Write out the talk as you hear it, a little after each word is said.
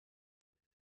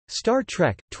Star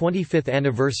Trek: 25th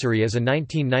Anniversary is a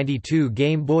 1992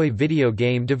 Game Boy video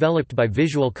game developed by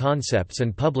Visual Concepts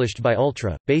and published by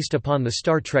Ultra, based upon the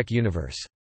Star Trek universe.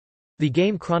 The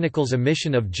game chronicles a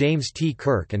mission of James T.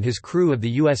 Kirk and his crew of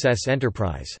the USS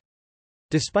Enterprise.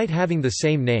 Despite having the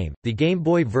same name, the Game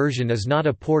Boy version is not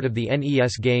a port of the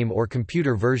NES game or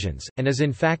computer versions, and is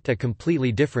in fact a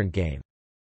completely different game.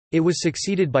 It was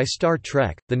succeeded by Star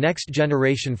Trek: The Next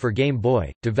Generation for Game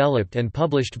Boy, developed and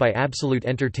published by Absolute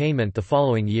Entertainment the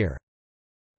following year.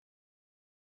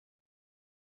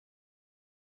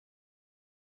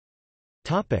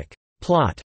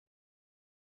 Plot.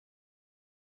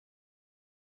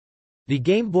 The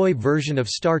Game Boy version of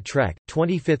Star Trek: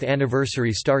 25th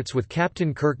Anniversary starts with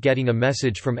Captain Kirk getting a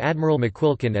message from Admiral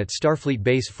McQuilkin at Starfleet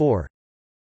Base 4.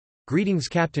 Greetings,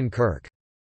 Captain Kirk.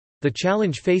 The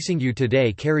challenge facing you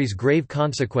today carries grave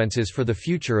consequences for the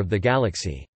future of the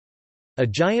galaxy. A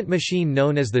giant machine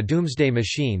known as the Doomsday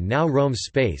Machine now roams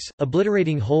space,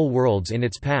 obliterating whole worlds in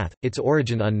its path, its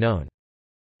origin unknown.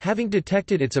 Having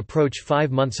detected its approach 5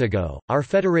 months ago, our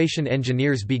Federation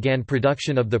engineers began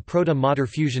production of the Proto-Matter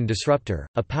Fusion Disruptor,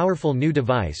 a powerful new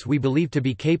device we believe to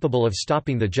be capable of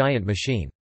stopping the giant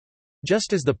machine.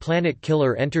 Just as the Planet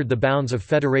Killer entered the bounds of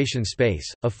Federation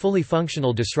space, a fully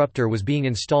functional disruptor was being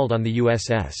installed on the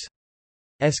USS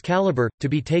Excalibur, to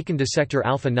be taken to Sector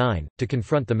Alpha 9, to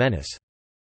confront the menace.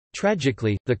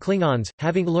 Tragically, the Klingons,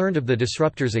 having learned of the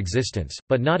disruptor's existence,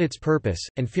 but not its purpose,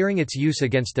 and fearing its use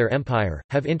against their empire,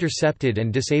 have intercepted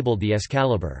and disabled the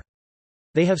Excalibur.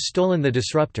 They have stolen the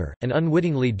disruptor, and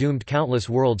unwittingly doomed countless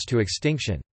worlds to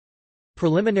extinction.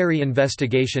 Preliminary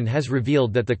investigation has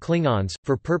revealed that the Klingons,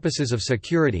 for purposes of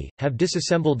security, have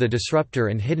disassembled the disruptor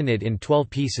and hidden it in 12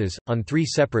 pieces, on 3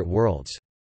 separate worlds.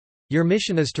 Your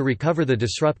mission is to recover the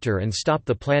disruptor and stop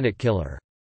the Planet Killer.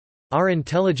 Our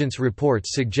intelligence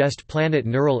reports suggest Planet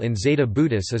Neural in Zeta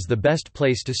Bootis is the best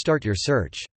place to start your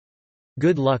search.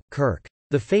 Good luck, Kirk.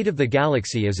 The fate of the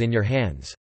galaxy is in your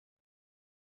hands.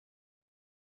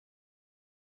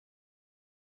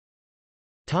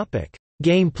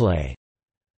 Gameplay.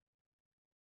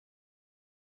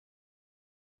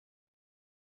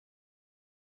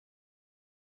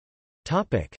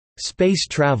 Space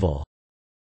travel.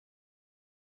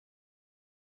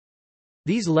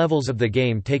 These levels of the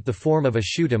game take the form of a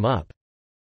shoot 'em up.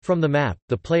 From the map,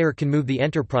 the player can move the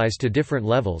Enterprise to different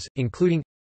levels, including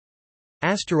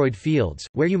asteroid fields,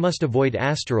 where you must avoid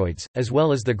asteroids, as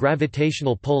well as the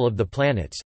gravitational pull of the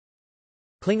planets.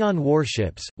 Klingon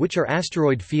warships, which are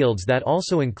asteroid fields that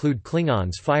also include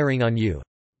Klingons firing on you.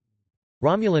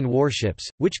 Romulan warships,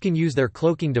 which can use their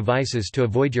cloaking devices to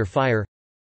avoid your fire.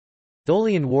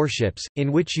 Tholian warships,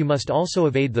 in which you must also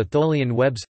evade the Tholian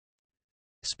webs.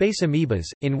 Space amoebas,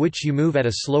 in which you move at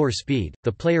a slower speed.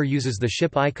 The player uses the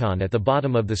ship icon at the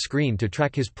bottom of the screen to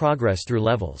track his progress through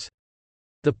levels.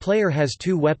 The player has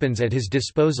 2 weapons at his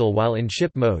disposal while in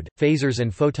ship mode, phasers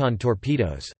and photon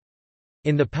torpedoes.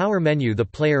 In the power menu, the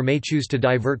player may choose to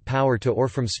divert power to or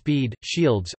from speed,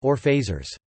 shields, or phasers.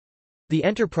 The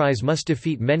Enterprise must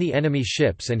defeat many enemy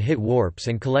ships and hit warps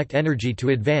and collect energy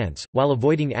to advance, while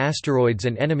avoiding asteroids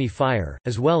and enemy fire,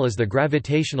 as well as the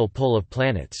gravitational pull of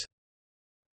planets.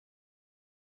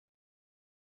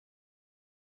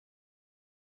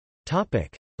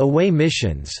 Away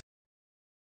missions.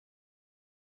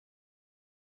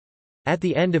 At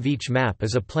the end of each map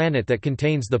is a planet that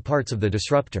contains the parts of the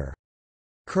disruptor.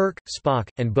 Kirk, Spock,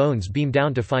 and Bones beam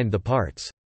down to find the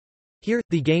parts. Here,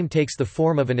 the game takes the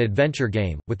form of an adventure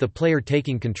game, with the player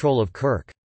taking control of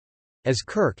Kirk. As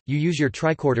Kirk, you use your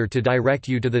tricorder to direct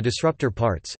you to the disruptor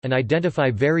parts, and identify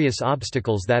various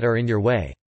obstacles that are in your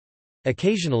way.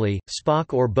 Occasionally,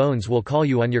 Spock or Bones will call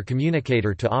you on your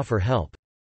communicator to offer help.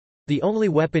 The only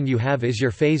weapon you have is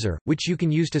your phaser, which you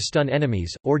can use to stun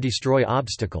enemies, or destroy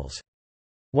obstacles.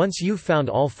 Once you've found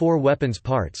all 4 weapons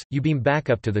parts, you beam back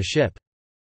up to the ship.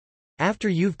 After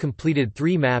you've completed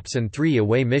 3 maps and 3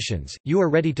 away missions, you are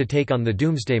ready to take on the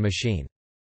Doomsday Machine.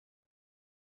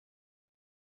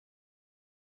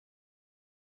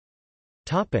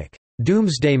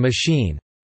 Doomsday Machine.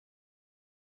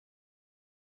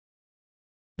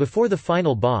 Before the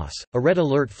final boss, a red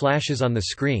alert flashes on the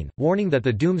screen, warning that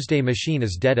the Doomsday Machine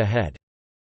is dead ahead.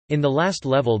 In the last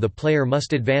level, the player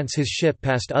must advance his ship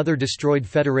past other destroyed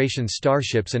Federation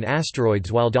starships and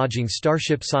asteroids while dodging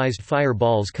starship-sized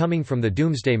fireballs coming from the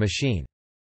Doomsday Machine.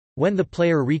 When the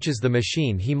player reaches the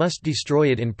machine, he must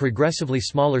destroy it in progressively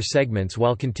smaller segments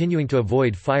while continuing to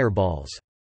avoid fireballs.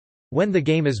 When the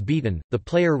game is beaten, the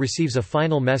player receives a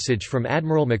final message from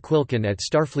Admiral McQuilkin at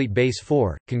Starfleet Base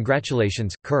 4,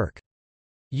 "Congratulations, Kirk.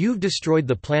 You've destroyed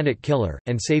the Planet Killer,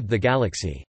 and saved the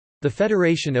galaxy. The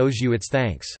Federation owes you its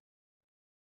thanks.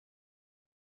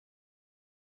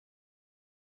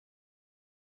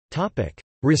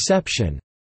 Reception.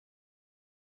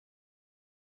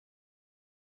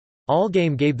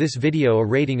 Allgame gave this video a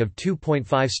rating of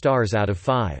 2.5 stars out of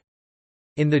 5.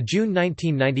 In the June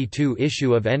 1992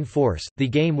 issue of N-Force, the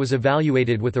game was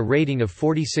evaluated with a rating of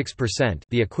 46%,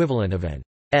 the equivalent of an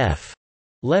F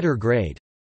letter grade.